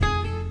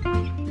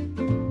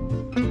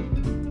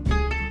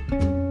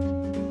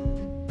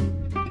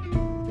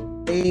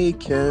Hey,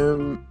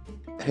 Kim.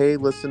 Hey,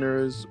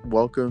 listeners.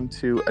 Welcome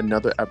to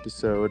another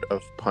episode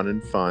of Pun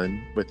and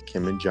Fun with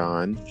Kim and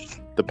John,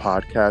 the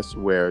podcast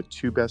where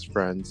two best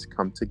friends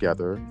come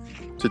together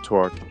to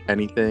talk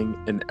anything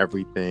and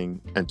everything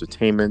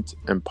entertainment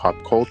and pop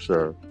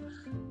culture.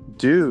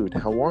 Dude,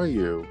 how are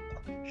you?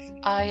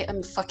 I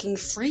am fucking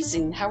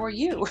freezing. How are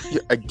you?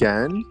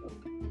 Again?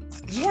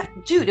 Yeah,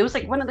 dude, it was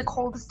like one of the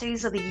coldest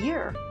days of the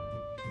year.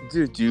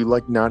 Dude, do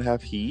you not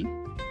have heat?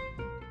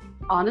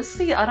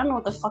 Honestly, I don't know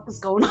what the fuck is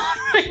going on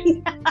right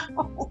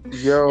now.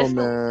 Yo,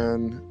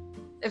 man.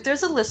 If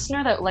there's a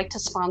listener that would like to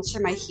sponsor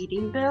my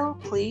heating bill,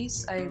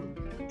 please, I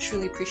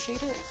truly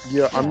appreciate it.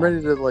 Yeah, I'm ready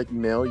to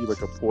mail you a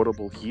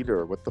portable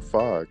heater. What the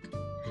fuck?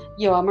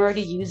 Yo, I'm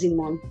already using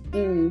one.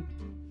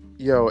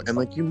 Yo,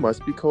 and you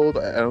must be cold.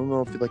 I don't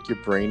know if your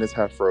brain is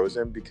half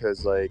frozen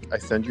because I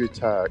send you a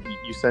text.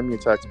 You send me a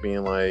text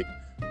being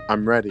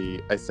I'm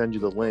ready. I send you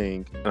the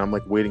link, and I'm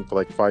waiting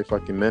for 5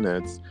 fucking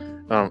minutes.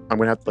 I'm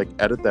gonna have to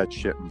edit that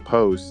shit in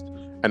post,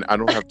 and I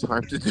don't have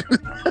time to do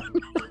that.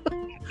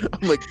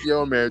 I'm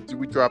yo, man, do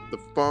we drop the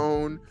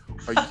phone?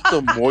 Are you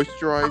still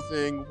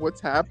moisturizing?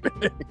 What's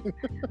happening?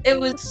 It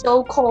was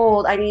so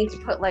cold. I need to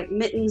put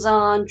mittens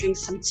on, drink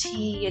some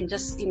tea, and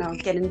just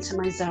get into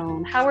my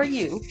zone. How are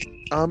you?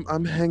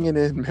 I'm hanging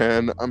in,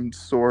 man. I'm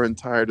sore and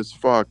tired as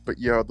fuck, but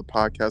yo, the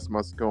podcast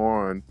must go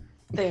on.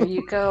 There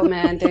you go,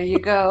 man. There you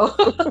go.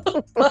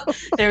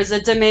 There's a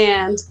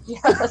demand.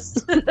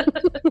 Yes.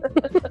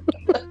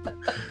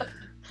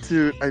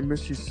 Dude, I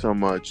miss you so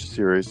much.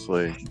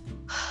 Seriously.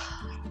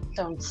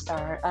 Don't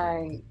start.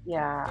 I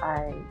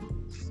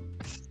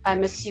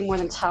miss you more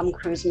than Tom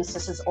Cruise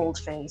misses his old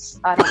face.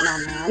 I don't know,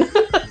 man.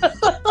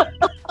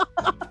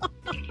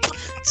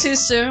 Too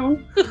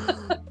soon.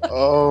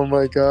 Oh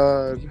my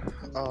god.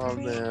 Oh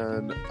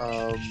man.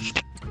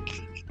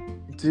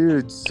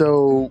 Dude,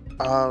 so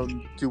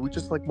do we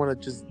just want to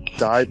just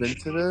dive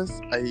into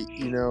this?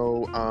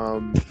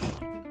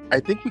 I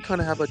think we kind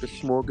of have a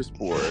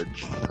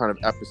smorgasbord kind of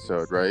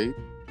episode, right?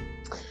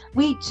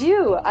 We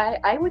do.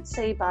 I would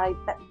say by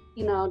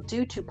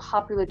due to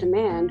popular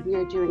demand, we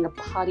are doing a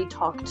Poddy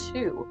Talk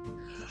too.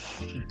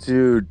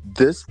 Dude,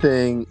 this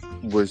thing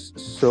was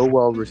so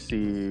well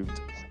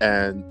received,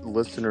 and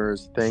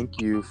listeners,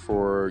 thank you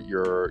for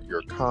your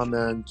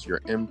comments,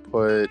 your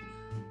input.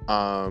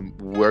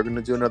 We're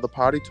gonna do another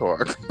Poddy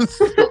Talk.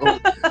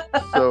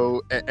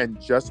 so and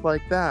just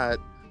like that,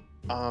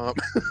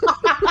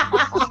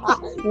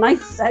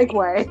 nice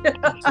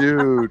segue.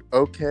 Dude,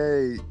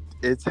 okay,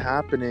 it's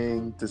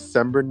happening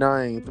December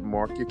 9th.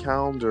 Mark your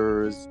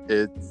calendars.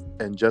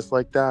 And just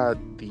like that,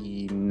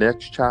 the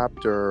next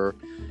chapter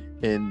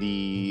in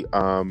the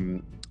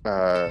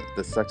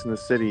Sex and the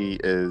City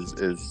is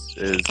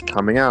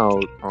coming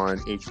out on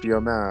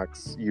HBO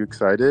Max. You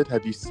excited?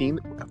 Have you seen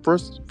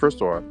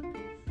first off?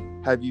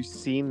 Have you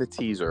seen the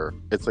teaser?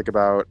 It's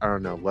about, I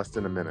don't know, less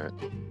than a minute.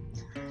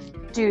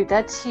 Dude,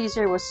 that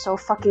teaser was so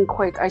fucking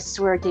quick. I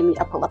swear it gave me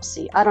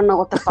epilepsy. I don't know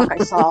what the fuck I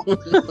saw.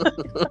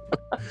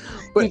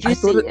 Did you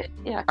see it?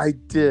 Yeah. I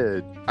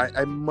did.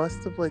 I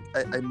must have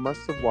I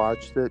must have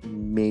watched it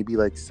maybe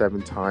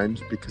 7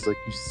 times because you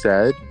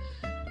said,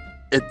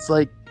 it's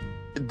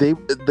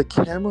the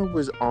camera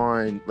was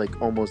on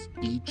almost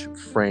each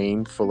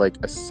frame for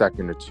a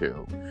second or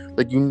two.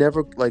 You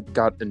never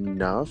got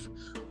enough.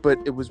 But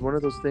it was one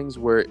of those things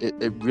where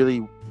it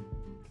really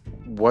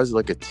was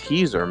a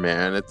teaser,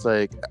 man. It's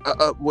wait,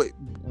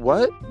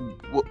 what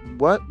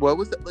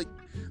was that?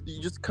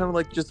 You just kind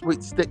of just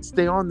wait,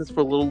 stay on this for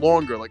a little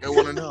longer. I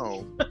want to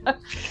know.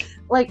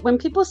 When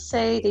people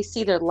say they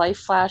see their life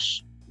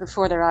flash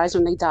before their eyes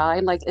when they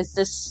die, is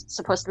this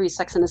supposed to be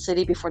Sex and the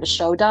City before the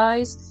show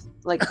dies?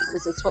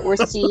 Is this what we're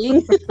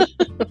seeing?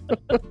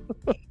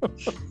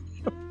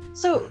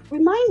 So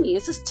remind me,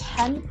 is this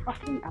 10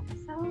 fucking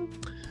episodes?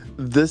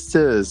 This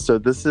is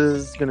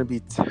going to be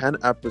 10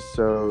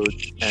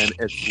 episodes, and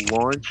it's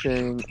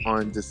launching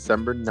on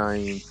December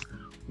 9th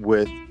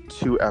with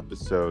 2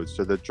 episodes.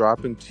 So they're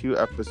dropping 2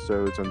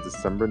 episodes on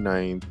December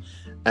 9th,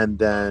 and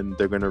then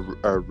they're going to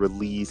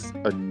release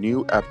a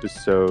new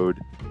episode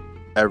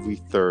every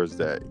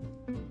Thursday.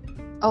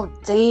 Oh,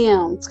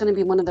 damn. It's going to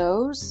be one of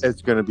those?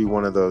 It's going to be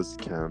one of those,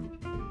 Kim.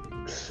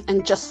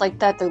 And just like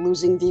that, they're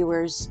losing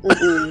viewers.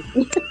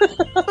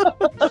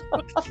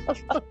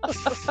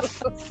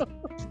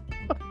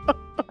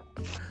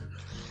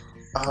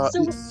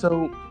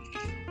 So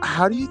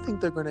how do you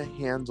think they're going to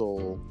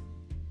handle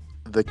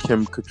the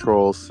Kim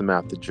Cattrall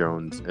Samantha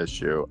Jones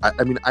issue?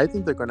 I mean, I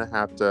think they're going to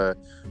have to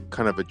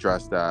kind of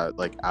address that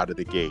out of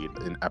the gate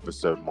in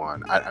episode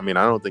 1. I mean,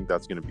 I don't think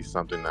that's going to be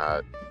something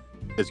that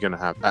is going to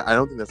have. I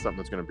don't think that's something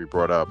that's going to be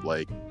brought up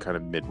kind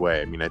of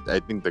midway. I mean, I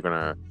think they're going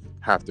to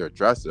have to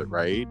address it,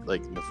 right?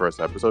 In the first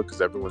episode,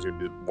 because everyone's going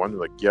to be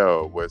wondering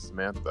yo, where's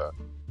Samantha?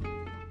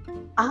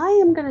 I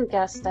am going to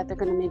guess that they're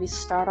going to maybe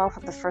start off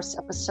with the first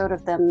episode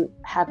of them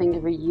having a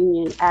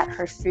reunion at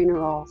her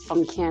funeral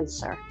from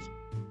cancer.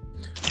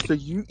 So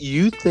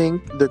you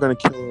think they're going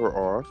to kill her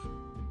off?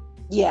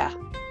 Yeah.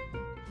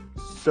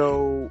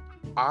 So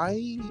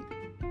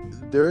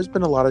there's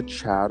been a lot of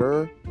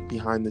chatter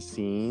behind the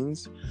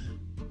scenes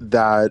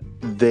that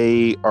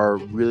they are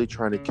really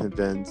trying to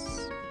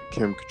convince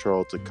Kim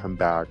Cattrall to come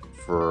back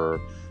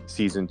for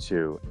season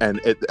 2, and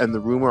the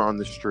rumor on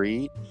the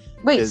street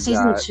Wait, is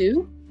season that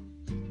 2?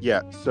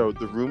 yeah, so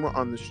the rumor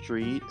on the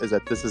street is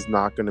that this is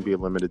not going to be a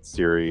limited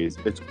series.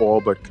 It's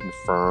all but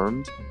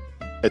confirmed.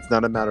 It's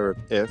not a matter of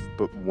if,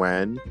 but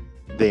when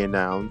they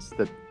announce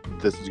that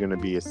this is going to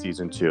be a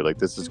season 2. Like,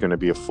 this is going to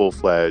be a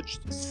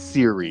full-fledged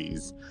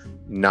series,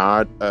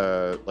 not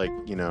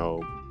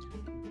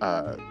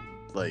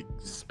like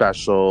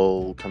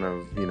special kind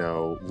of,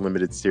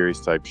 limited series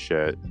type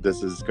shit.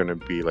 This is going to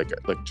be like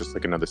just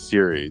like another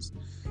series.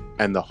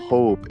 And the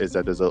hope is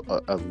that there's a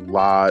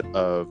lot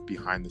of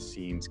behind the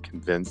scenes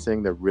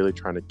convincing. They're really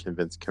trying to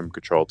convince Kim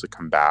Cattrall to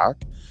come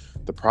back.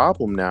 The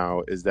problem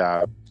now is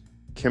that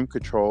Kim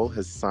Cattrall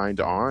has signed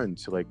on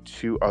to like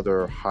 2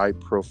 other high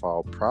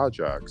profile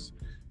projects.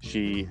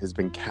 She has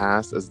been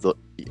cast as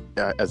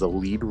a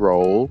lead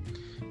role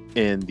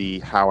in the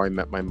How I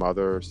Met My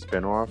Mother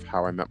spinoff,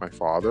 How I Met My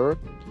Father.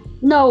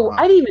 No,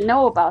 I didn't even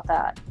know about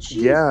that.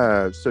 Jeez.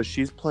 Yeah, so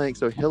she's playing.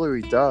 So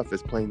Hilary Duff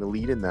is playing the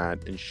lead in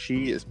that, and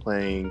she is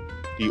playing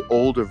the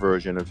older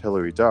version of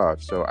Hilary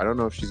Duff. So I don't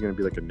know if she's going to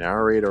be like a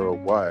narrator or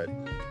what.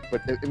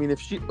 But I mean,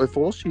 if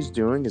all she's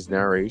doing is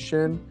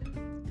narration,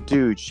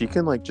 dude, she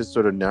can like just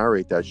sort of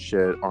narrate that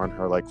shit on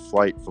her like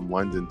flight from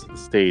London to the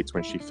States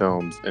when she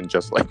films, and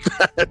just like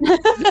that.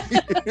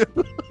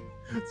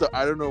 So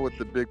I don't know what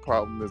the big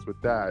problem is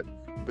with that.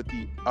 But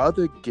the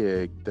other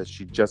gig that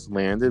she just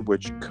landed,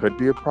 which could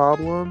be a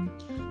problem,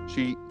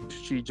 she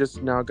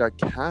just now got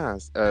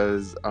cast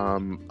as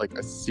like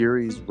a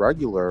series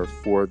regular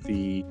for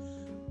the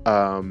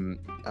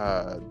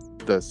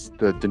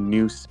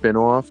new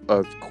spin-off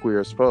of Queer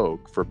as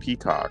Folk for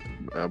Peacock,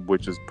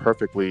 which is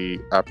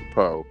perfectly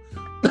apropos.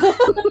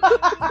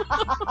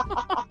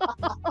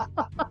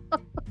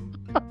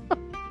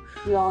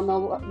 We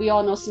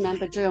all know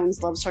Samantha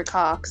Jones loves her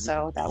cock,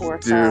 so that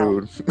works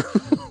out.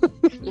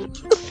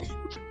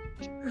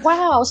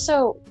 Wow.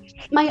 So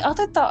my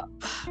other thought,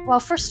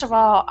 well, first of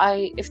all,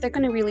 if they're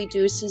going to really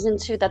do season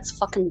 2, that's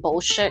fucking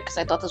bullshit, because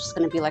I thought this was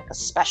going to be like a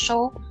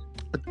special.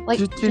 Like,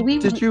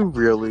 did you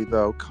really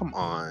though? Come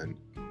on.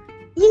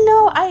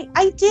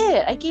 I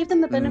did. I gave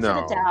them the benefit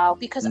of the doubt,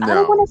 because I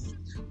don't want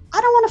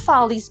to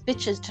follow these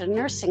bitches to the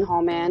nursing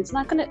home, man. It's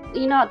not gonna,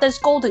 there's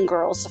Golden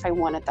Girls if I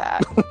wanted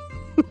that.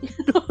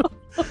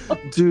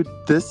 Dude,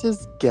 this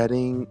is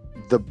getting,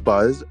 the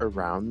buzz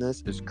around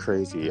this is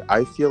crazy.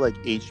 I feel like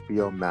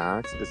HBO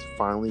Max is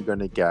finally going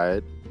to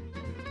get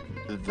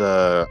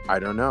the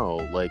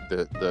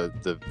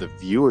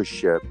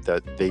viewership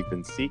that they've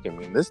been seeking. I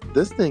mean, this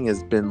thing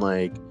has been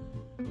like,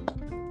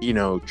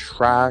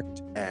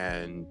 tracked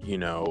and,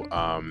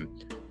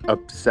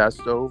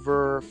 obsessed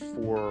over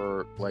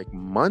for like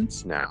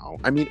months now.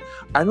 I mean,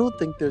 I don't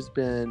think there's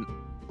been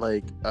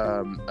like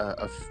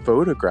a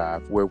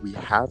photograph where we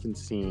haven't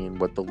seen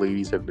what the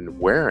ladies have been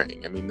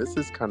wearing. I mean, this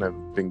has kind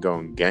of been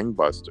going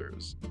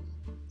gangbusters.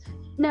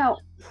 Now,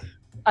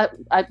 I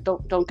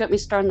don't get me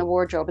started on the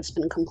wardrobe. It's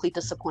been a complete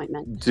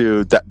disappointment.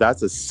 Dude,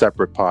 that's a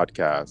separate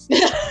podcast.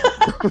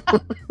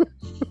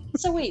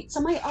 So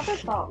my other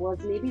thought was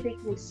maybe they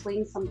can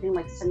explain something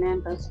like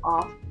Samantha's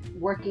off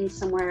working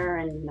somewhere,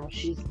 and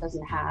she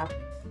doesn't have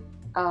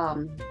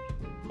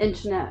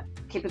internet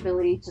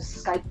capability to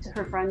Skype to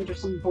her friends or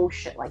some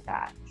bullshit like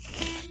that.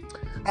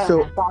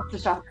 So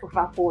Doctors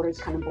Without Borders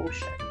kind of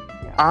bullshit.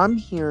 Yeah. I'm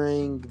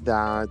hearing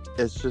that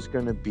it's just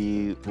going to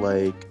be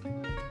like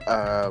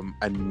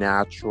a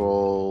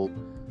natural,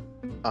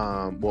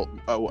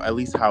 at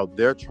least how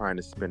they're trying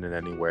to spin it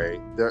anyway.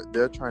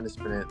 They're trying to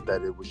spin it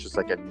that it was just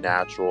like a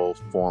natural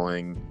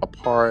falling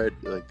apart.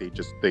 Like they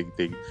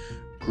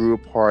grew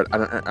apart.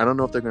 I don't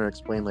know if they're going to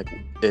explain like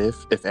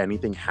if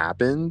anything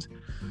happened.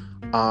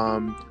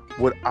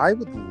 What I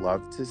would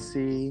love to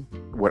see,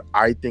 what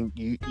I think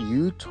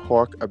you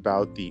talk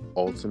about the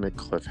ultimate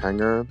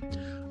cliffhanger,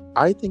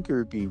 I think it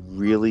would be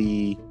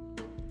really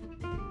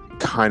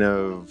kind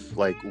of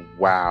like,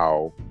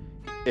 wow,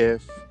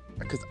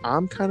 because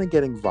I'm kind of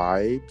getting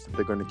vibes that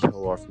they're going to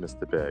kill off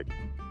Mr. Big.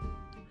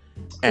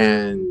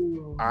 And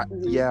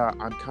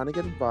I'm kind of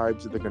getting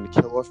vibes that they're going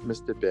to kill off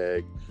Mr.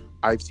 Big.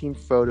 I've seen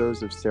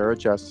photos of Sarah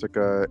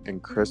Jessica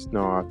and Chris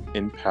Noth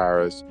in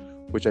Paris,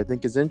 which I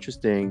think is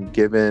interesting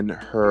given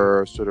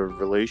her sort of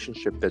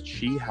relationship that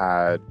she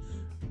had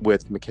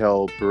with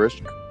Mikhail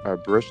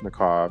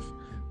Baryshnikov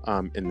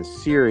in the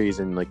series,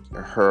 and like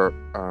her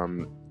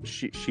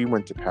she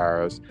went to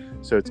Paris,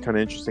 so it's kind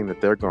of interesting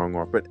that they're going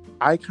off. But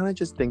I kind of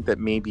just think that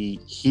maybe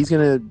he's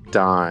gonna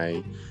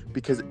die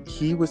because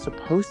he was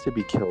supposed to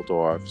be killed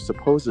off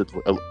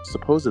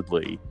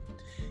supposedly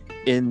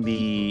in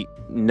the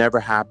Never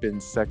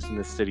Happened Sex and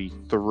the City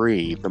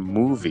 3, the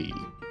movie.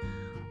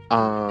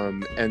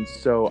 And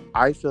so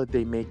I feel like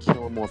they may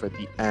kill him off at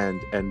the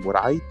end. And what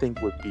I think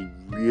would be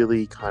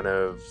really kind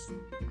of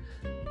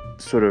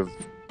sort of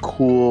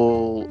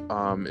cool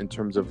in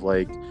terms of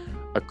like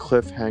a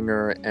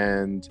cliffhanger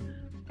and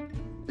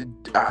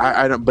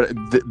I don't, but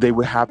they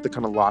would have to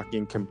kind of lock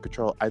in Kim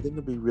Cattrall. I think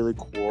it'd be really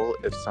cool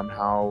if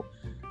somehow,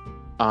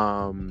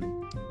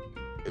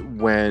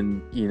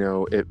 when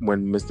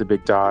when Mr.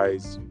 Big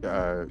dies,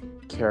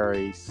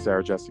 Carrie,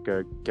 Sarah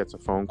Jessica gets a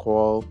phone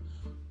call,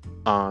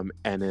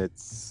 and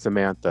it's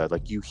Samantha.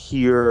 Like, you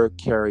hear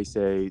Carrie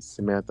say,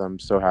 "Samantha, I'm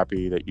so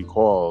happy that you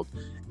called,"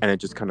 and it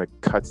just kind of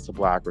cuts to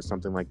black or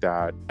something like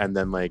that. And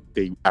then like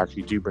they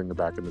actually do bring her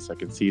back in the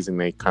second season.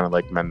 They kind of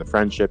like mend the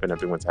friendship, and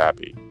everyone's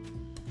happy.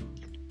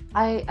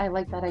 I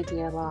like that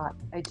idea a lot.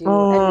 I do.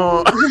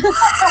 Oh.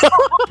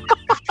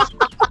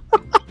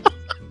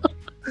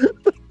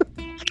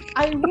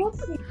 I will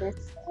say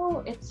this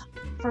though,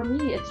 for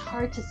me it's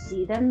hard to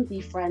see them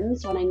be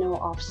friends when I know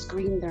off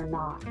screen they're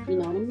not. You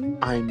know what I mean?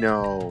 I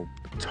know,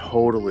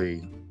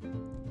 totally.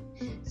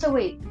 So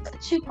wait,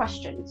 2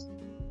 questions.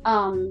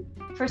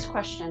 First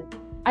question.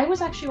 I was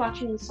actually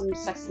watching some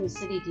Sex and the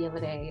City the other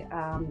day,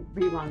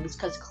 reruns,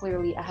 because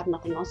clearly I have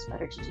nothing else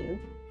better to do.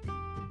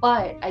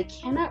 But I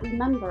cannot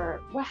remember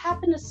what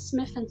happened to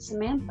Smith and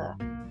Samantha.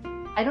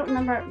 I don't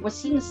remember.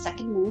 Was he in the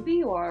second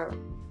movie or?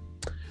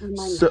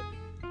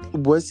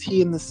 Was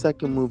he in the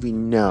second movie?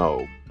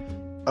 No.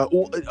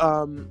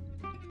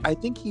 I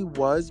think he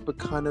was, but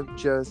kind of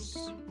just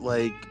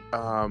like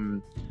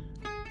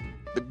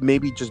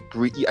maybe just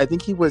I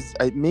think he was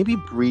maybe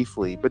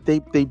briefly, but they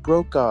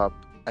broke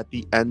up at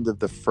the end of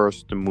the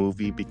first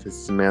movie because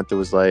Samantha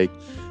was like,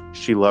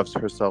 she loves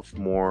herself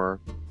more.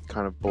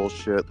 Kind of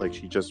bullshit. Like,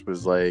 she just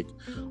was like,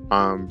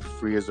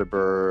 free as a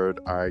bird.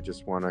 I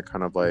just want to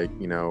kind of like,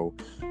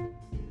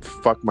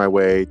 fuck my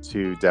way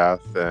to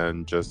death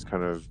and just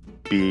kind of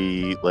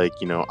be like,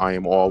 I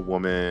am all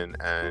woman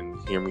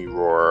and hear me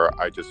roar.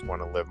 I just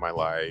want to live my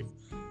life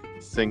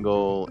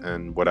single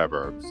and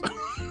whatever.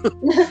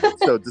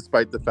 So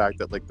despite the fact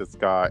that like this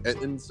guy,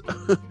 and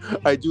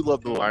I do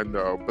love the line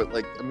though, but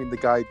like, I mean, the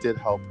guy did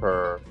help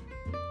her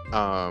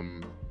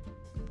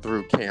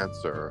through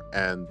cancer,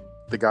 and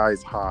the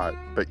guy's hot,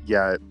 but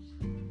yet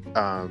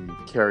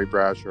Carrie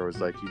Bradshaw was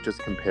like, you just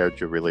compared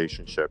your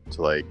relationship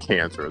to like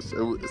cancer.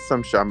 So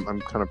some shit,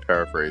 I'm kind of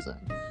paraphrasing,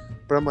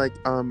 but I'm like,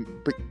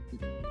 but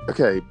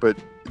okay, but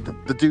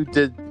the dude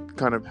did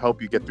kind of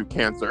help you get through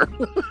cancer.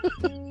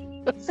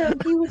 So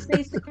he was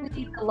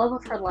basically the love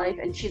of her life,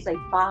 and she's like,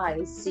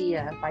 bye, see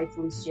ya, bye,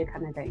 Felicia,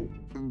 kind of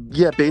thing.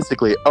 Yeah,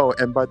 basically. Oh,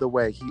 and by the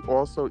way, he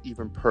also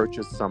even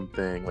purchased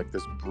something like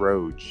this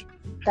brooch.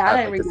 That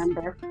I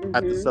remember.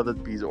 At the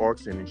Sotheby's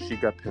auction, and she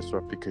got pissed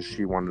off because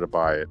she wanted to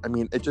buy it. I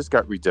mean, it just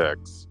got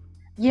ridiculous.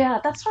 Yeah,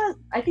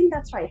 I think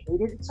that's why I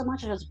hated it so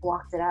much. I just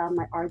blocked it out. I'm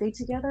like, are they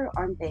together?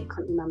 Aren't they?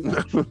 Couldn't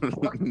remember.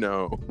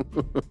 No.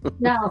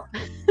 Now,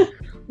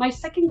 my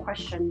second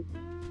question.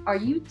 Are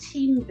you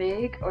team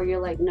Big, or you're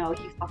like, no,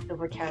 he fucked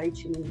over Carrie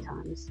too many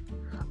times?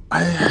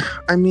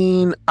 I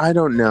mean, I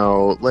don't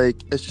know.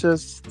 Like, it's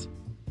just,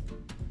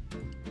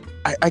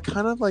 I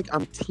kind of like,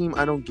 I'm team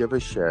I don't give a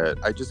shit.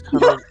 I just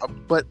kind of,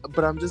 but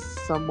I'm just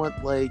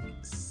somewhat like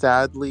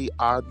sadly,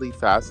 oddly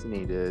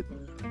fascinated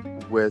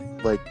with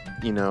like,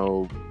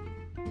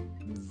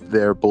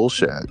 their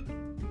bullshit.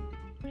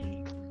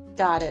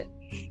 Got it.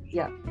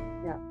 Yeah.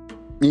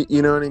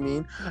 You know what I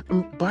mean?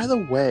 By the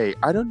way,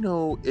 I don't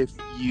know if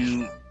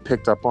you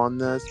picked up on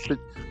this, but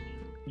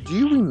do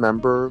you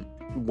remember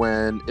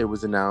when it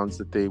was announced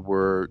that they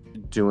were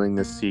doing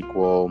a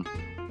sequel,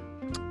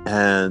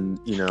 and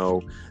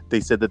they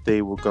said that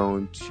they were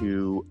going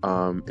to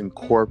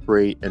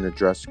incorporate and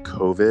address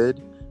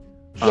COVID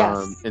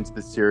into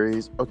the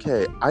series?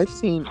 Okay, I've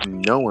seen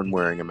no one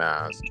wearing a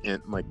mask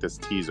in like this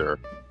teaser.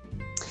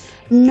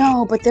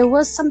 No, but there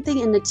was something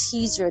in the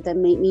teaser that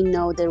made me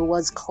know there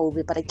was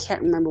COVID, but I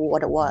can't remember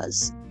what it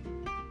was.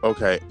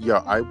 Okay,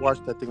 yeah, I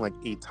watched that thing like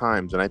 8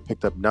 times and I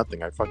picked up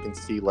nothing. I fucking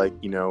see like,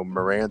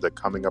 Miranda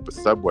coming up a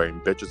subway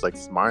and bitches like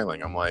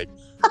smiling. I'm like,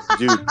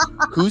 dude,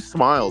 who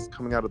smiles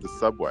coming out of the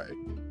subway?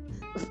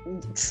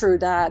 True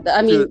that.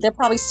 I mean, they're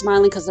probably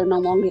smiling because they're no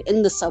longer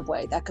in the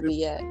subway. That could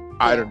be it.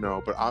 I don't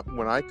know, but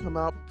when I come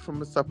out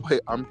from a subway,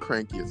 I'm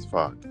cranky as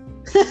fuck.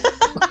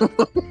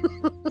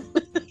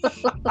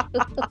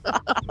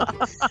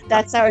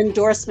 That's our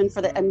endorsement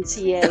for the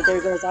MTA.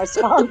 There goes our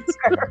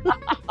sponsor.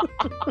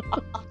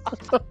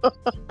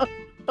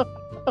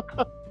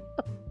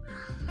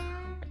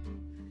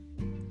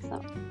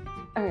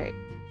 All right.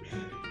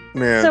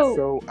 Man,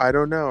 so I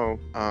don't know.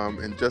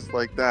 And just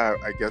like that,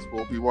 I guess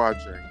we'll be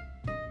watching.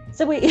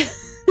 So wait.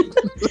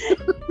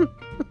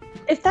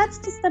 If that's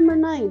December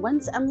 9,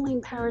 when's Emily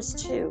in Paris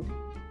 2?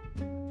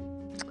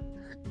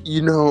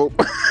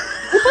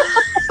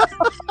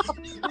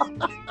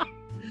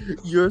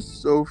 You're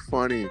so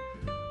funny.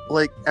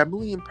 Like,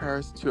 Emily in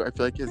Paris 2, I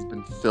feel like has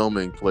been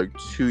filming for like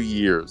 2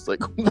 years.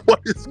 Like,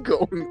 what is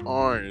going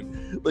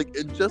on? Like,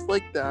 and just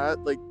like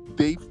that, like,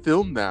 they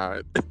filmed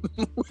that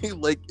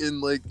like in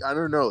like, I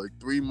don't know, like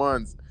 3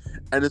 months,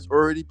 and it's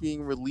already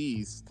being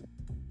released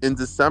in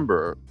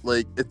December.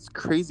 Like, it's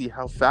crazy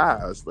how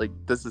fast like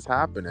this is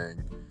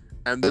happening.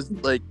 And this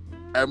like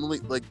Emily,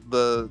 like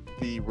the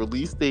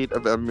release date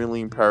of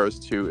Emily in Paris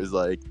 2 is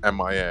like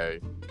MIA.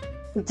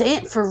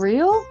 Damn, for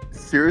real?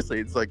 Seriously,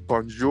 it's like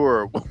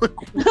bonjour.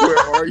 Where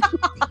are you?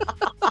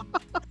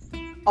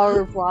 Au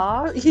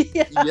revoir?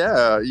 Yeah.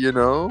 Yeah, you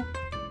know.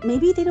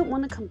 Maybe they don't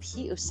want to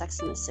compete with Sex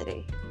and the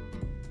City.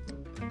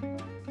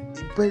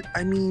 But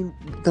I mean,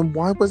 then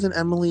why wasn't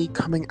Emily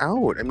coming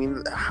out? I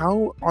mean,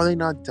 how are they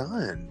not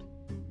done?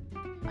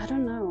 I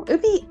don't know.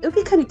 It'd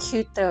be kind of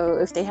cute though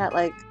if they had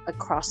like a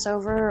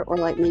crossover, or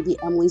like maybe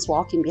Emily's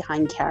walking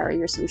behind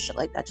Carrie or some shit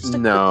like that. Just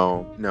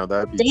no,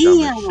 that'd be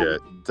dumb as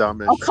shit.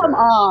 Dumb as shit.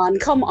 Oh,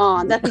 come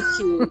on, that'd be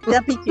cute.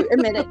 That'd be cute.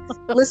 Admit it.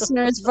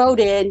 Listeners, vote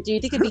in. Do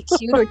you think it'd be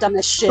cute or dumb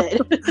as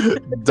shit?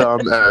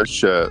 Dumb as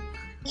shit.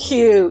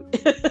 Cute.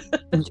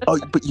 Oh,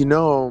 but you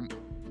know,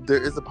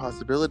 there is a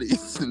possibility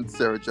since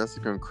Sarah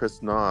Jessica and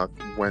Chris Noth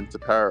went to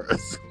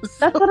Paris.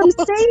 That's what I'm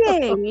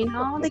saying. You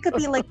know, they could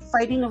be like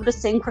fighting over the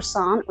same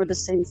croissant or the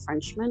same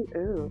Frenchman.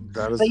 Ooh,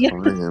 that is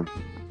funny.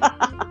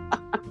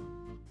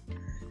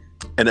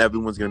 And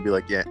everyone's gonna be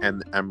like, yeah,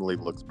 and Emily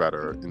looks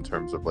better in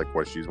terms of like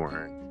what she's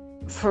wearing.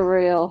 For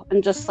real,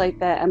 and just like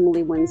that,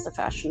 Emily wins the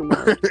fashion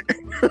award.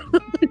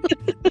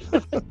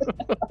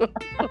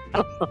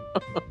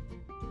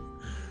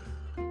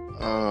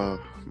 Oh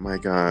my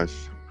gosh!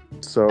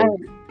 So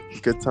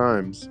good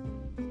times.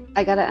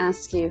 I gotta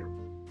ask you.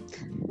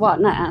 Well,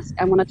 not ask.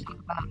 I want to talk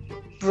about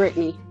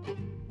Britney.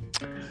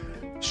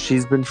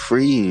 She's been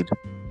freed.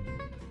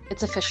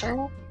 It's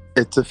official?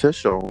 It's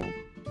official.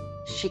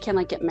 She can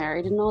like get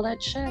married and all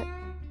that shit?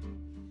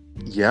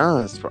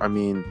 Yes. I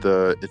mean,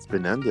 it's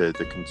been ended.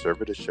 The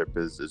conservatorship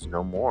is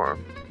no more.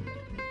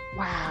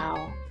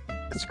 Wow.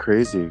 It's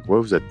crazy.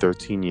 What was it,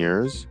 13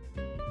 years?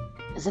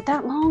 Is it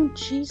that long?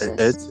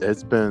 Jesus.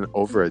 It's been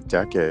over a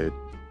decade.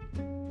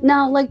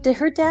 Now, like, did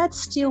her dad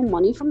steal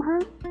money from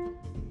her?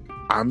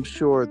 I'm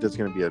sure there's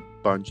going to be a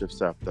bunch of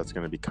stuff that's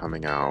going to be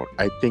coming out.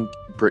 I think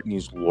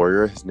Britney's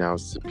lawyer has now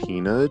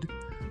subpoenaed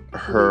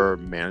her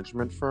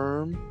management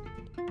firm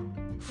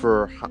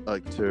for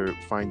like to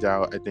find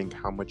out, I think,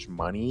 how much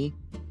money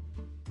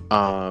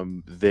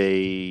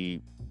they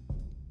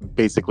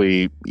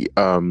basically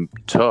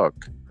took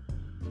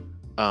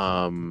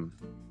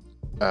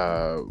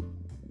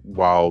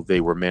while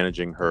they were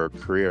managing her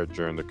career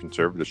during the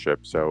conservatorship.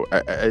 So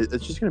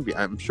it's just going to be,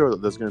 I'm sure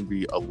that there's going to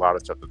be a lot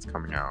of stuff that's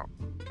coming out.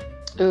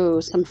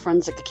 Ooh, some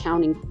forensic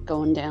accounting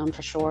going down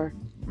for sure.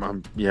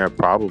 Yeah,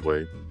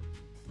 probably.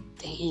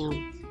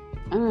 Damn.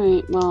 All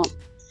right, well,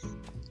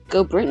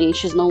 go Britney.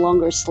 She's no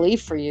longer a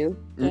slave for you.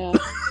 Yeah.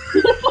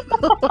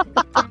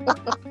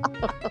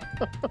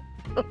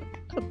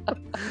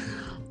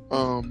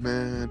 Oh,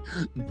 man.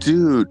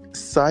 Dude,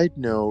 side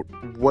note,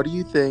 what do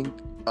you think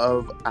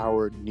of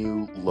our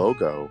new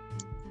logo?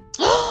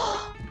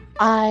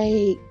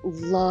 I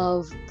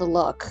love the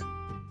look.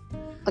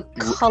 The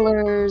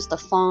colors, the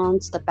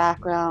fonts, the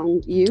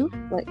background. You?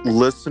 Like,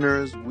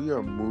 listeners, we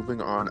are moving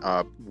on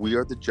up. We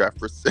are the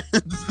Jeffersons.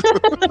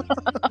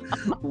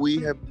 We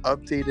have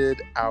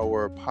updated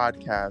our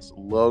podcast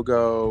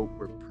logo.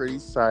 We're pretty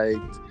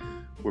psyched.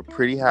 We're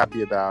pretty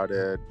happy about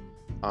it.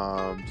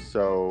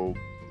 So,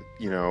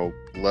 you know,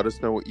 let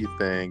us know what you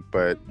think.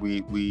 But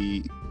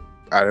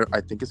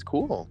I think it's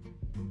cool.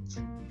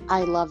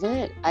 I love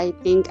it. I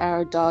think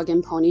our dog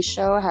and pony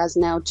show has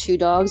now 2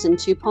 dogs and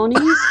 2 ponies.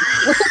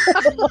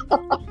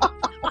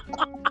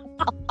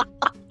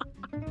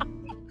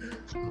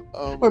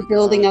 We're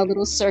building our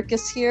little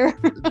circus here.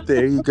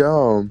 There you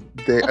go.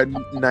 A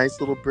nice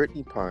little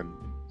Britney pun.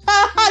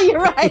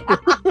 You're right.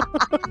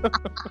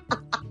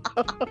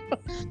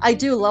 I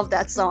do love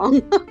that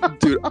song.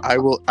 Dude, I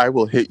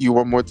will hit you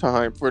one more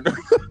time for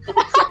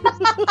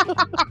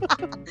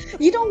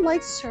You don't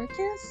like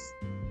circus?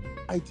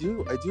 I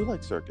do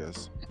like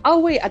circus. Oh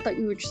wait, I thought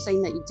you were just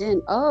saying that you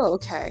didn't. Oh,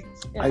 okay.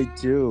 Yeah. I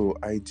do.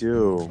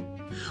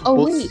 Oh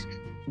well, wait.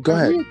 Go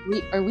ahead.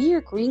 Are we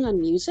agreeing on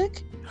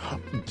music?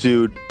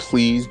 Dude,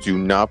 please do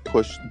not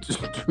push. Do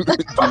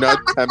not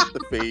tempt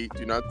the fate.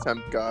 Do not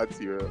tempt God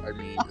here. I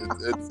mean,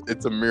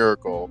 it's a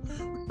miracle.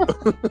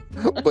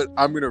 But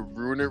I'm gonna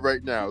ruin it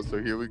right now.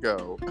 So here we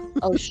go.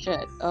 Oh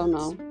shit! Oh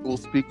no. Well,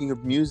 speaking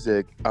of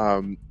music,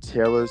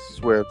 Taylor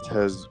Swift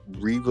has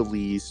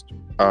re-released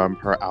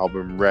her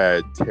album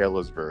Red,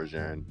 Taylor's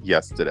version,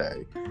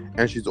 yesterday,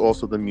 and she's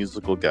also the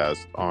musical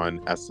guest on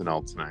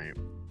SNL tonight.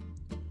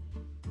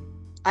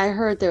 I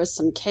heard there was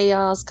some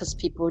chaos because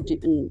people were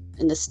in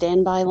the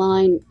standby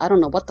line. I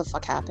don't know what the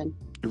fuck happened.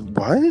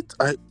 What?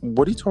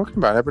 What are you talking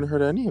about? I haven't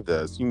heard any of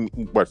this.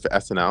 What, for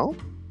SNL?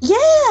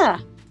 Yeah.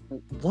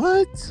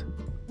 What?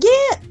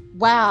 Yeah.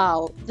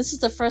 Wow. This is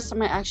the first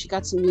time I actually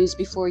got some news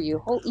before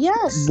you. Oh,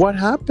 yes. What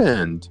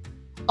happened?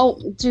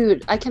 Oh,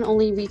 dude, I can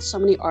only read so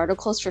many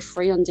articles for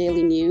free on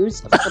Daily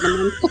News.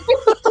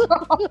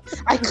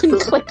 I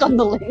couldn't click on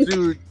the link.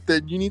 Dude,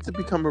 then you need to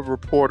become a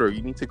reporter.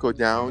 You need to go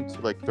down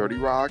to like 30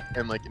 Rock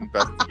and like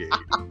investigate.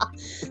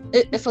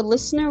 If a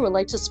listener would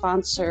like to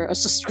sponsor a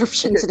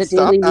subscription to the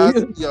Daily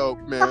News. Yo,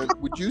 man,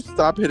 would you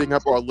stop hitting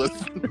up our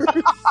listeners?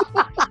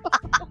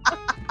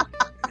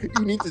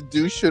 You need to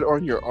do shit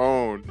on your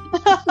own.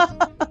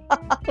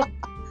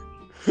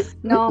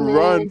 No, man.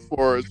 Run,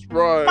 Forrest,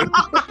 run.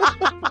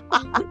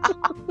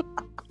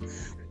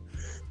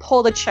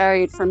 Pull the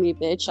chariot for me,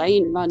 bitch. I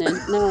ain't running.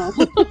 No.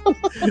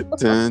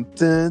 Dun,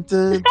 dun,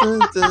 dun, dun,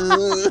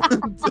 dun.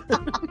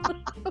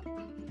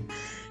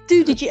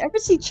 Dude, did you ever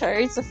see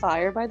Chariots of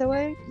Fire, by the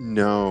way?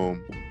 No.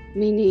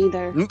 Me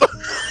neither.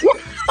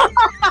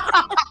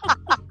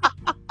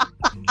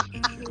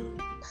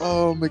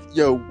 Oh my!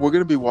 Yo, we're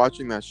gonna be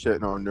watching that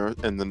shit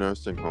in the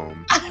nursing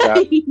home.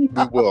 We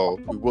will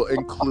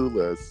in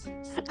Clueless.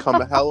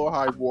 Come hell or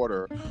high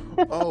water.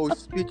 Oh,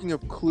 speaking of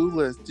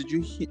Clueless, did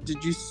you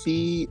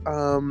see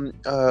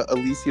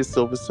Alicia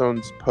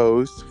Silverstone's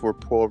post for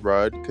Paul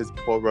Rudd? Because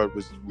Paul Rudd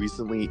was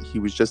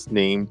just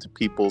named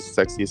People's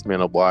Sexiest Man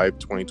Alive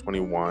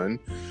 2021,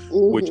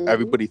 which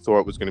everybody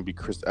thought was going to be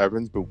Chris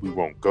Evans, but we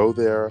won't go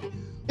there.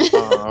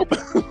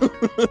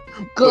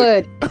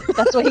 Good.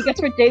 That's why he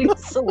gets for dating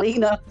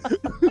Selena.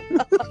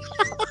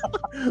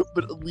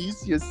 But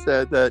Alicia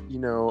said that,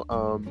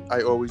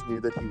 I always knew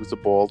that he was a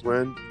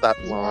Baldwin.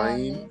 That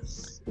line.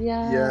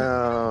 Yeah.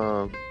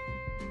 Yeah.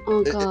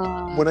 Oh,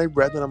 God. When I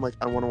read that, I'm like,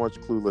 I want to watch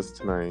Clueless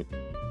tonight.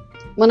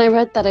 When I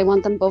read that, I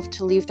want them both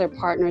to leave their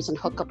partners and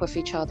hook up with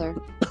each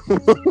other.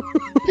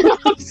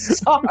 I'm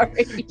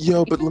sorry.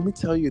 Yo, but let me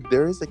tell you,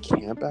 there is a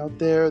camp out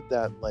there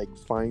that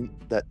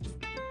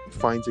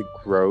finds it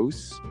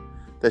gross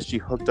that she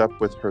hooked up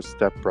with her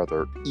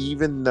stepbrother,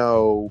 even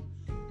though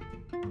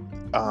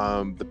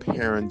the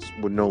parents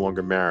were no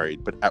longer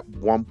married, but at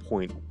one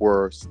point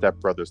were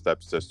stepbrother,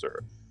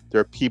 stepsister.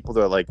 There are people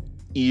that are like,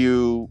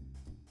 ew,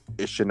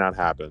 it should not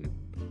happen.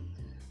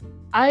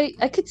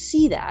 I could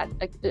see that.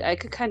 I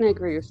could kind of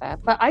agree with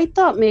that. But I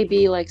thought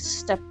maybe like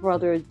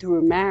stepbrother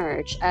through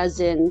marriage, as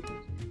in,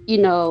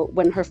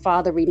 when her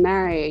father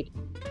remarried,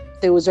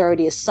 there was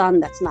already a son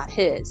that's not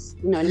his.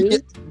 You know what I mean? Yeah,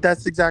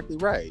 that's exactly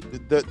right.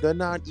 They're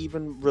not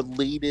even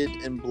related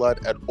in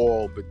blood at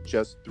all, but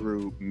just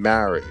through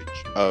marriage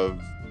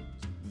of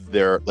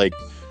their, like,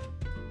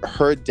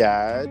 her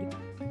dad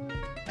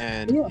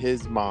and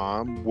his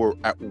mom were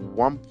at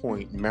one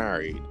point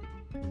married,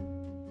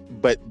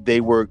 but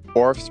they were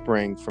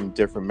offspring from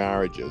different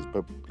marriages.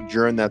 But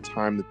during that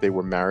time that they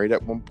were married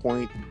at one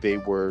point, they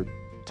were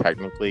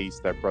technically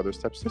stepbrother,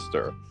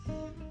 stepsister.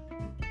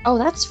 Oh,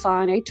 that's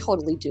fine. I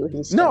totally do it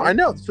instead. No, I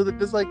know. So that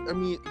there's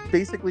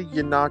basically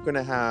you're not going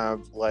to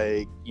have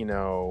like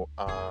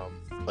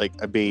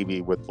a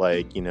baby with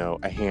a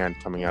hand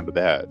coming out of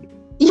the head.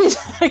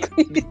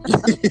 Exactly.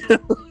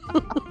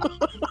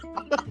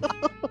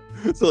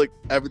 So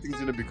everything's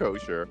going to be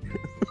kosher.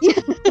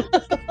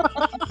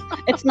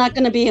 It's not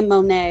going to be a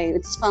Monet.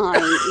 It's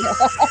fine.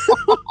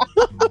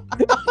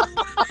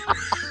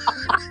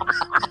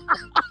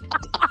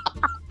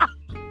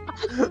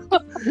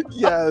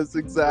 Yes,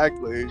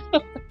 exactly.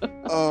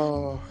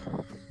 Oh.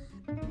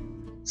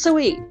 So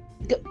wait,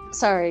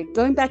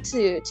 going back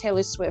to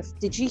Taylor Swift,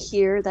 did you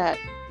hear that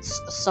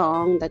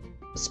song that's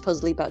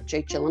supposedly about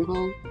Jake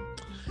Gyllenhaal?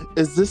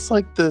 Is this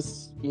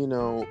this,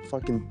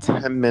 fucking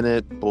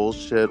 10-minute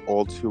bullshit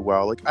all too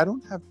well? I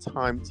don't have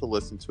time to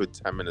listen to a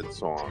 10-minute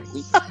song.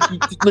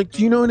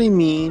 Do you know what I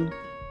mean?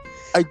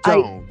 I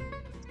don't.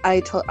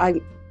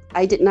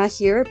 I did not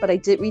hear it, but I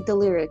did read the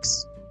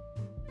lyrics.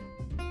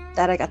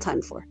 That I got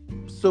time for.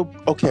 So,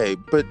 okay,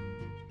 but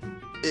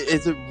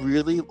is it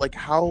really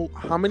how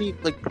many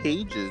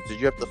pages did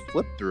you have to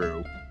flip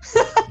through?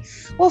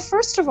 Well,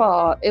 first of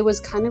all, it was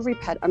kind of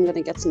I'm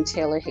gonna get some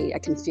Taylor hate. I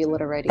can feel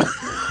it already.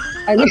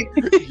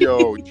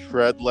 Yo,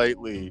 tread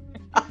lightly.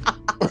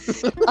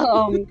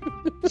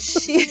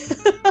 She.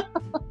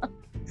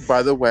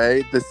 By the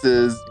way, this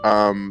is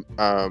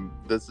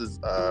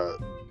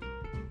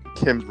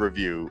Kim's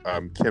review,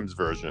 Kim's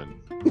version.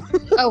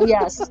 Oh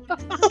yes.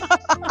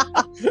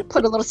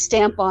 Put a little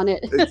stamp on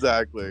it.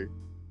 Exactly.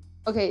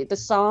 Okay, the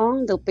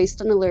song,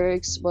 based on the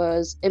lyrics,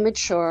 was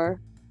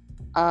immature,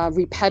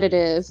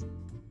 repetitive.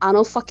 I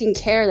don't fucking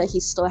care that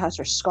he still has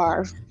her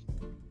scarf.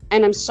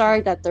 And I'm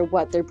sorry that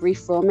their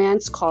brief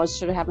romance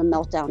caused her to have a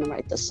meltdown and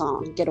write the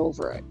song. Get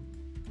over it.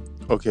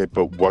 Okay,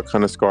 but what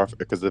kind of scarf?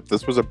 Because if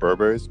this was a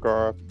Burberry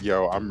scarf,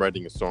 yo, I'm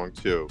writing a song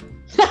too.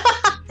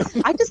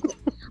 I just,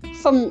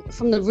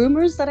 from the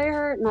rumors that I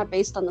heard, not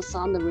based on the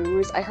song, the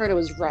rumors, I heard it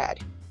was red.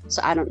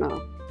 So I don't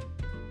know.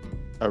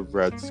 A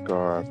red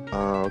scarf.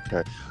 Oh,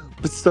 okay.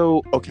 But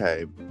so,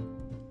 okay.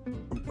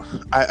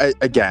 I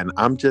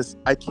cannot just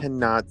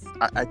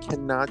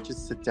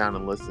sit down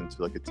and listen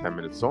to a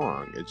 10-minute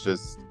song. It's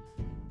just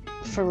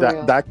for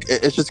real.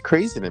 It's just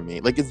crazy to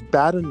me. It's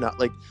bad enough.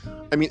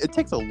 It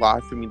takes a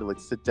lot for me to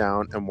sit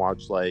down and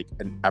watch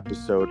an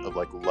episode of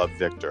Love,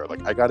 Victor.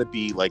 I gotta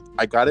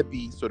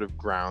be sort of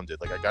grounded.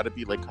 I gotta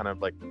be kind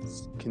of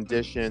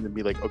conditioned and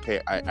be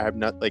okay, I have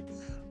not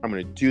I'm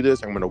gonna do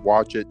this. I'm gonna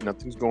watch it.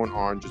 Nothing's going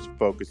on. Just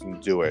focus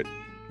and do it.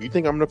 You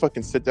think I'm gonna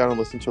fucking sit down and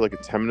listen to like a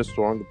 10-minute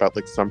song about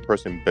like some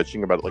person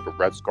bitching about like a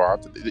red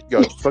scarf?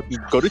 Yo, just fucking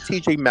go to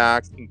TJ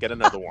Maxx and get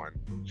another one.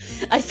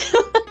 I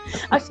feel,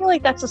 I feel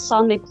like that's a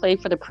song they play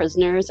for the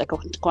prisoners at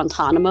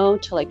Guantanamo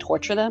to like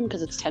torture them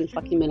because it's 10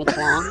 fucking minutes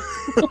long.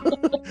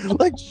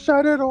 Like,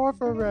 shut it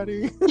off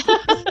already.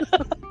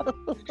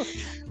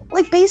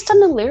 Like, based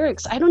on the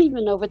lyrics, I don't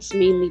even know if it's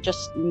mainly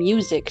just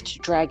music to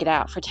drag it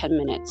out for 10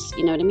 minutes.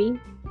 You know what I mean?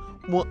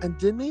 Well, and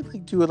didn't they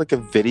like do like a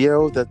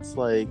video that's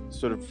like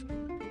sort of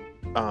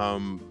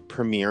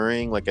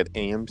premiering like at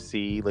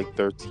AMC like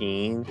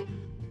 13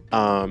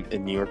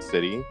 in New York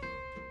City?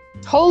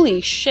 Holy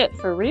shit,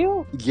 for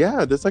real?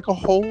 Yeah, there's like a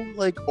whole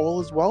like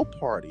all is well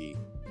party.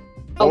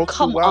 Oh, all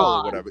come too well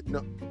on. or whatever.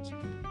 No,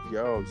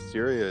 yo,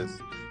 serious.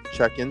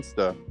 Check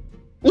Insta.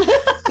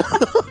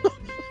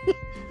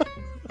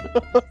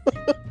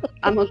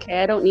 I'm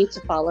okay. I don't need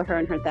to follow her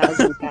and her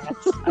 1,000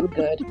 cats. I'm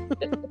good.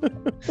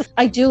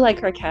 I do like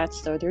her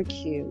cats, though. They're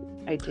cute.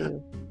 I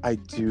do. I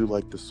do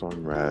like the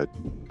song Red.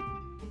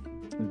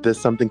 There's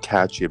something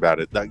catchy about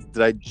it. Like,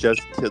 did I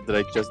just tempt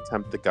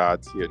the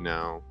gods here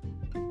now?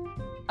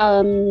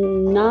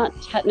 Not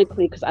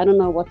technically, because I don't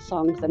know what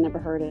songs. I never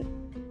heard it.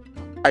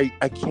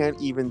 I can't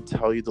even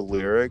tell you the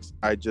lyrics.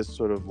 I just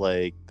sort of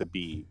like the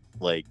beat,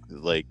 like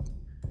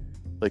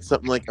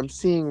something like I'm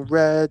seeing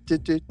red.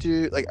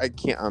 Like I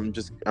can't.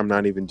 I'm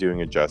not even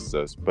doing it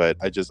justice. But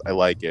I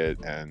like it,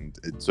 and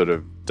it sort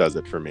of does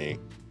it for me.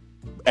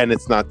 And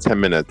it's not 10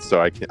 minutes,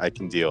 so I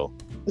can deal.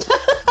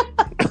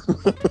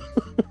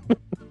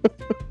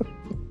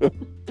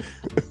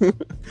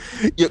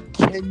 Yeah,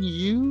 can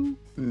you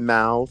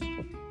mouth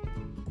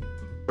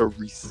or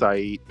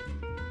recite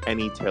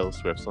any Taylor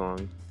Swift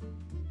song?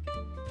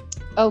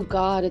 Oh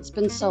God, it's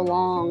been so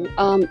long.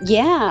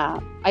 Yeah,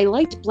 I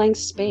liked Blank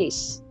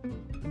Space.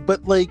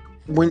 But like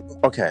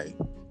okay.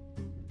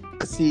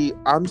 See,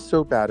 I'm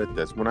so bad at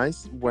this. When I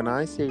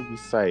say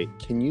recite,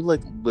 can you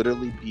like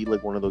literally be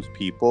like one of those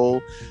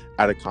people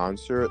at a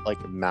concert like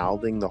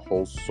mouthing the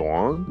whole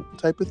song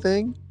type of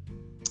thing?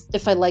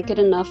 If I like it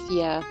enough,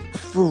 yeah.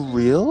 For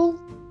real?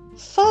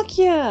 Fuck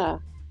yeah.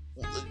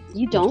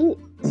 You don't?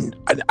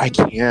 I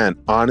can't.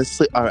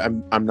 Honestly,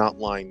 I'm not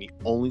lying. The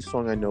only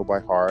song I know by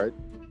heart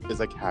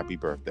is like Happy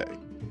Birthday.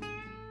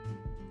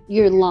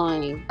 You're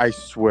lying. I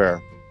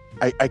swear.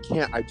 I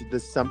can't.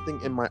 There's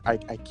something in my I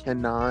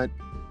cannot.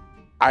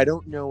 I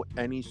don't know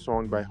any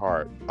song by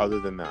heart other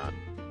than that.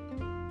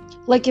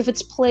 Like if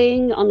it's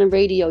playing on the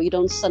radio, you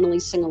don't suddenly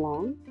sing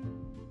along?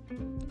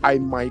 I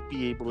might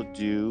be able to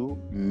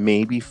do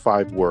maybe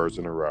 5 words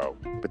in a row,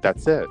 but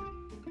that's it.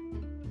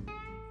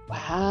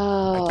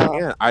 Wow. I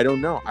can't. I don't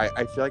know.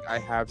 I feel like I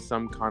have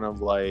some kind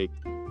of like,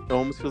 it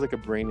almost feels like a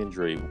brain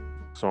injury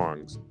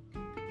songs.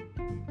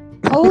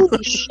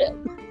 Holy shit.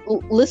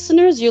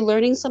 Listeners, you're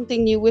learning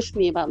something new with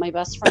me about my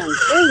best friend.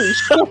 Holy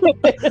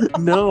shit.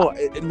 No,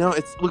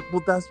 it's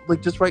well, that's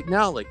like just right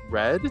now, like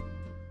Red.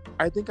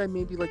 I think I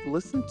maybe like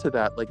listened to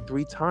that like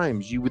 3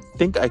 times. You would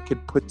think I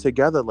could put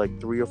together like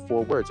 3 or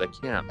 4 words. I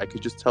can't. I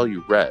could just tell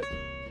you Red.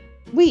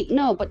 Wait,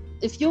 no, but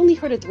if you only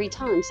heard it 3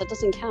 times, that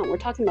doesn't count. We're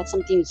talking about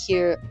something you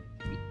hear,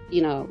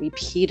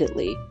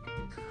 repeatedly.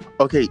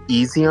 Okay,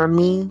 Easy on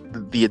Me,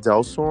 the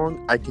Adele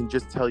song, I can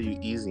just tell you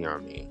Easy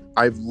on Me.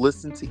 I've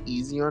listened to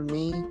Easy on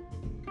Me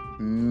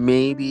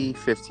maybe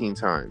 15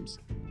 times.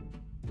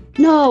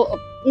 No,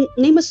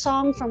 name a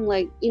song from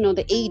like, the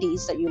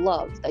 80s that you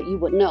love, that you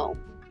would know.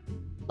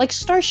 Like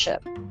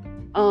Starship.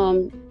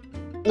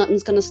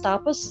 Nothing's Gonna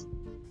Stop Us.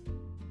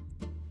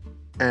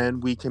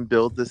 And we can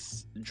build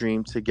this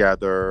dream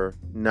together.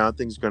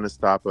 Nothing's gonna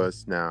stop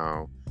us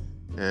now.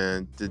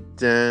 And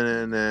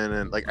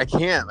like I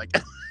can't like.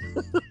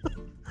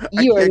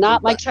 You are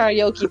not my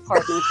karaoke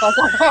partner.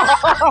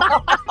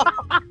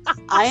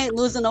 I ain't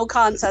losing no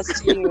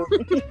contest to you.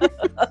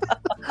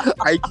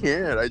 I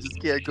can't. I just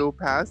can't go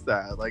past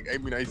that. Like I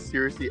mean, I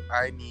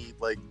need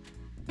like,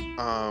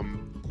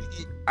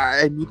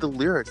 I need the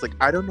lyrics. Like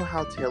I don't know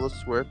how Taylor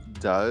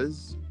Swift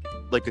does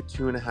like a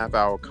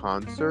 2.5-hour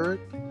concert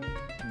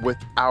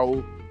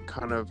without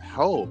kind of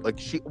help. Like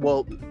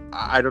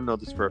I don't know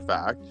this for a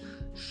fact.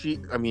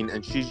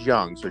 And she's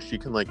young, so she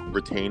can like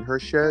retain her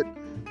shit.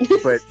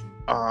 But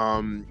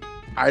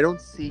I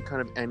don't see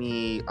kind of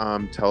any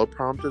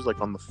teleprompters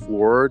like on the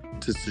floor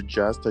to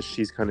suggest that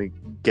she's kind of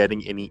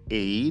getting any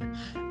aid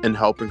in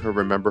helping her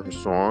remember her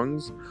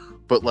songs.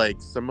 But like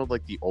some of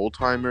like the old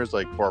timers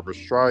like Barbra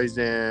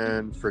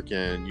Streisand,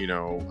 freaking,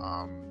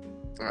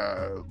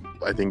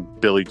 I think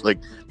Billy, like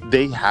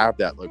they have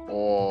that like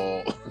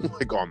all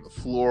like on the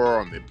floor,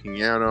 on the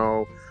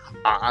piano.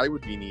 I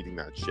would be needing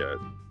that shit.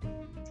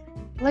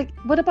 Like,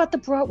 what about the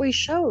Broadway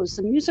shows,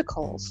 the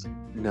musicals?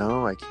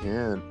 No, I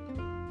can't.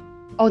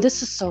 Oh,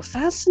 this is so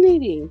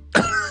fascinating.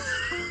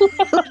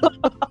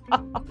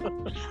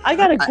 I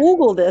gotta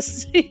Google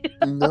this.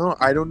 No,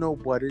 I don't know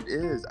what it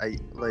is.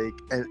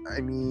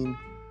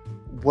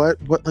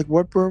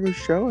 What Broadway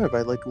show have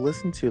I like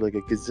listened to like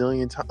a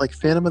gazillion times? Like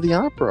Phantom of the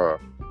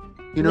Opera.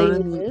 You know what I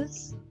mean?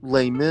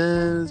 Les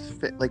Mis,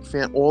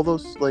 all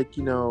those, like,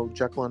 you know,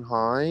 Jekyll and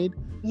Hyde.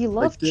 You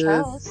love Like, this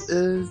Chess.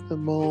 is the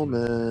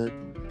moment.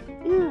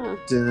 Yeah.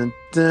 Dun,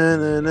 dun,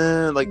 dun,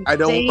 dun. Like, I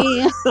don't.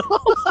 Damn.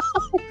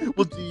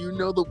 Well, do you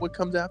know what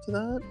comes after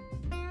that?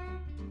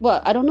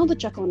 What? I don't know the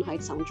Jekyll and Hyde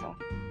soundtrack.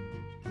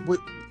 What?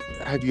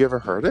 Have you ever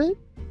heard it?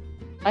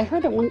 I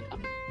heard it one.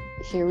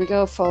 Here we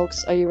go,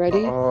 folks. Are you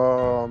ready?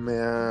 Oh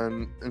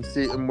man! And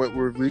see, and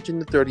we're reaching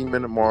the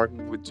 30-minute mark.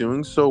 And we're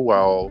doing so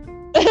well.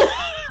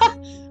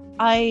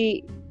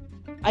 I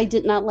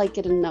did not like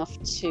it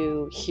enough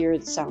to hear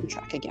the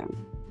soundtrack again.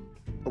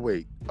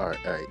 Wait. All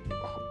right.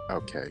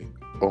 Okay.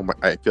 Oh my!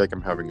 I feel like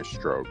I'm having a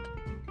stroke.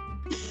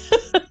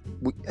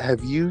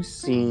 Have you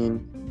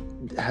seen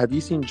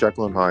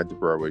Jekyll and Hyde, the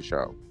Broadway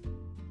show?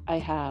 I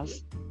have.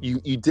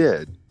 You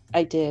did?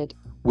 I did.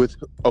 With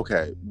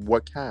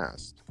what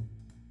cast?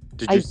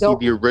 Did you see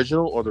the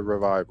original or the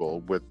revival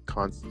with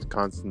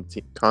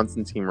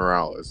Constantine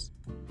Morales?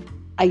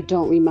 I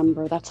don't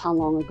remember. That's how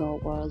long ago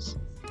it was.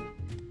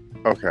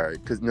 Okay,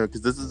 because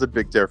this is a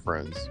big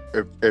difference.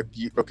 If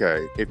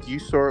you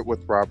saw it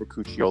with Robert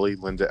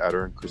Cuccioli, Linda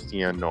Eder, and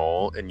Christiane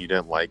Knoll, and you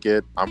didn't like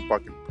it, I'm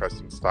fucking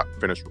pressing stop,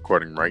 finish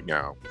recording right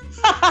now.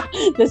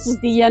 This is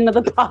the end of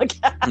the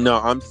podcast. No,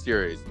 I'm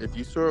serious. If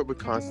you saw it with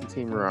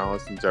Constantine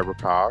Morales and Deborah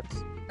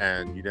Cox,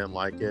 and you didn't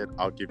like it,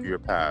 I'll give you a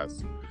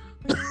pass.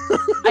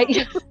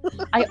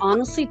 I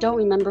honestly don't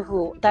remember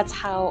who. That's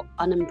how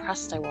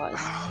unimpressed I was.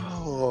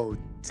 Oh,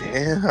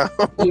 damn.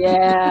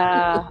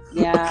 Yeah.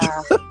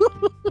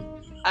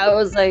 I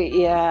was like,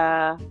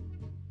 yeah.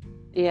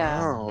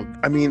 Wow.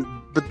 I mean,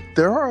 but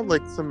there are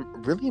like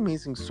some really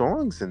amazing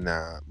songs in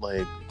that.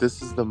 Like,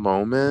 This Is the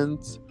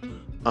Moment.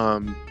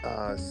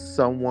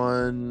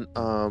 Someone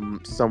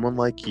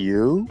Like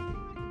You.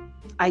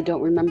 I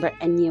don't remember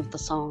any of the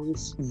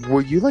songs.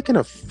 Were you like in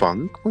a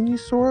funk when you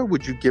saw it?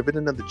 Would you give it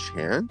another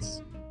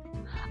chance?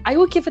 I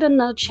would give it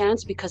another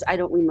chance because I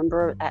don't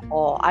remember at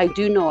all. I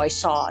do know I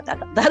saw it.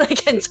 That I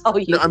can tell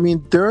you. No, I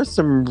mean, there are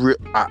some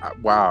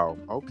wow.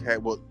 Okay,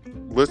 well,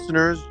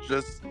 listeners,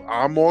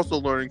 I'm also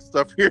learning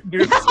stuff here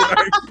new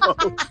tonight,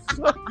 folks.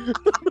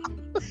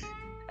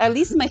 At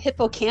least my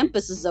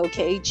hippocampus is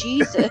okay.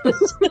 Jesus.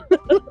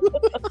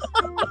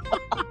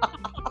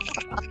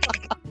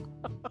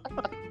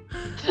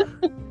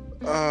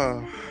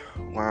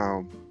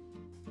 Wow.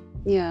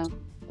 Yeah.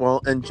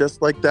 Well, and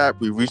just like that,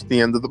 we reached the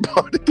end of the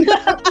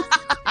podcast.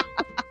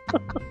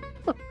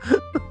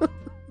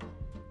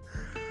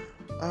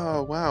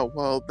 Oh, wow.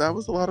 Well, that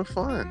was a lot of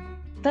fun.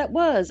 That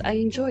was. I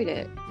enjoyed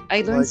it.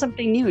 I learned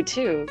something new,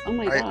 too. Oh,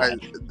 my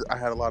God. I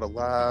had a lot of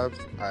laughs.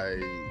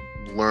 I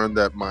learned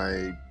that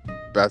my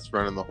best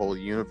friend in the whole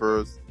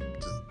universe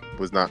just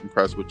was not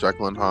impressed with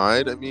Jekyll and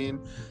Hyde. I mean,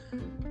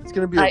 it's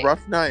going to be a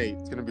rough night.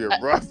 It's going to be a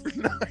rough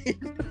night.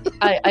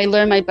 I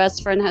learned my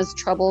best friend has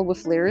trouble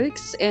with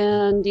lyrics,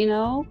 and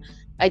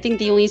I think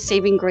the only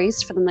saving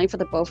grace for the night for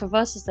the both of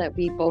us is that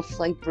we both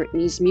like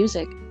Britney's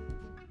music.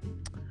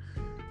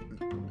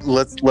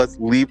 Let's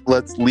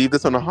leave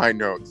this on a high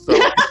note. So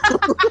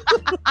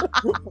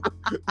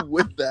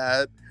with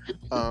that,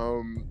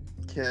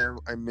 Kim,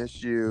 I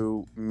miss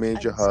you.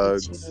 Major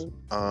hugs.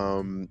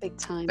 Big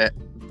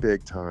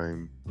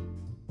time.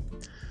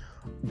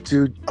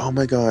 Dude, oh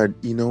my God.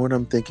 You know what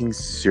I'm thinking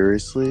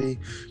seriously?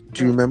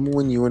 Do you remember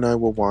when you and I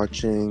were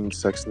watching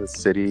Sex and the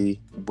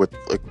City with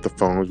like the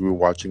phones? We were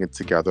watching it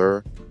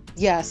together.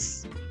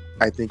 Yes.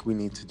 I think we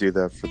need to do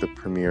that for the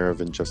premiere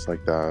of And Just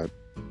Like That.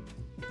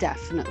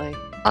 Definitely.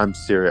 I'm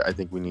serious. I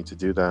think we need to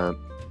do that.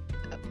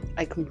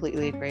 I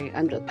completely agree.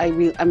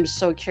 I'm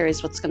so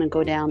curious what's going to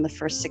go down the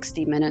first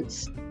 60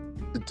 minutes.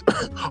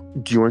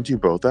 Do you want to do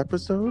both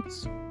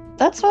episodes?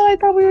 That's what I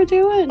thought we were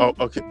doing. Oh,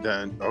 okay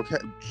then. Okay,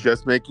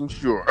 just making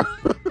sure.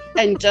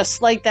 And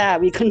just like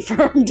that, we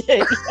confirmed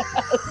it.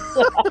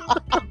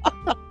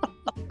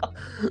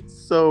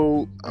 Yes.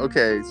 So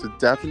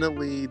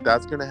definitely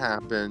that's going to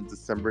happen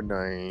December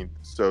 9th.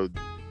 So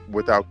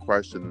without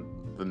question,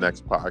 the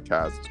next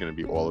podcast is going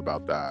to be all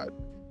about that.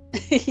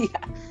 Yeah.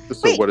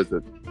 So wait, what is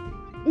it?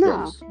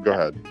 No. Go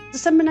ahead.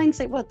 December 9th,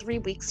 say what, 3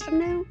 weeks from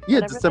now?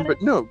 Yeah, December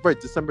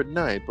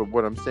 9th. But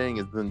what I'm saying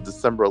is then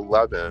December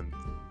 11th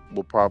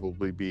will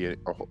probably be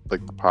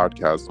like the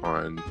podcast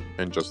on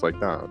And Just Like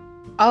That.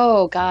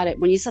 Oh, got it.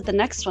 When you said the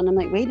next one, I'm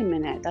like, wait a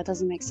minute. That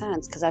doesn't make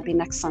sense because that'd be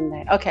next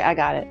Sunday. Okay, I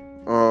got it.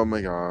 Oh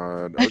my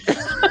God. Okay.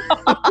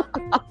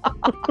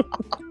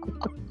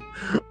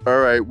 All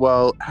right.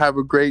 Well, have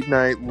a great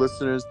night.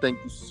 Listeners,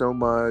 thank you so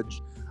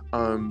much.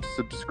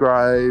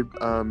 Subscribe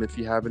if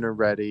you haven't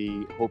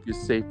already. Hope you're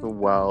safe and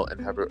well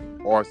and have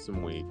an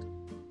awesome week.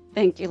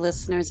 Thank you,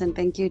 listeners, and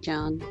thank you,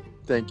 John.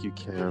 Thank you,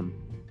 Kim.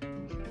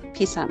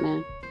 Peace out,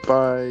 man.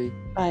 Bye.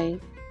 Bye.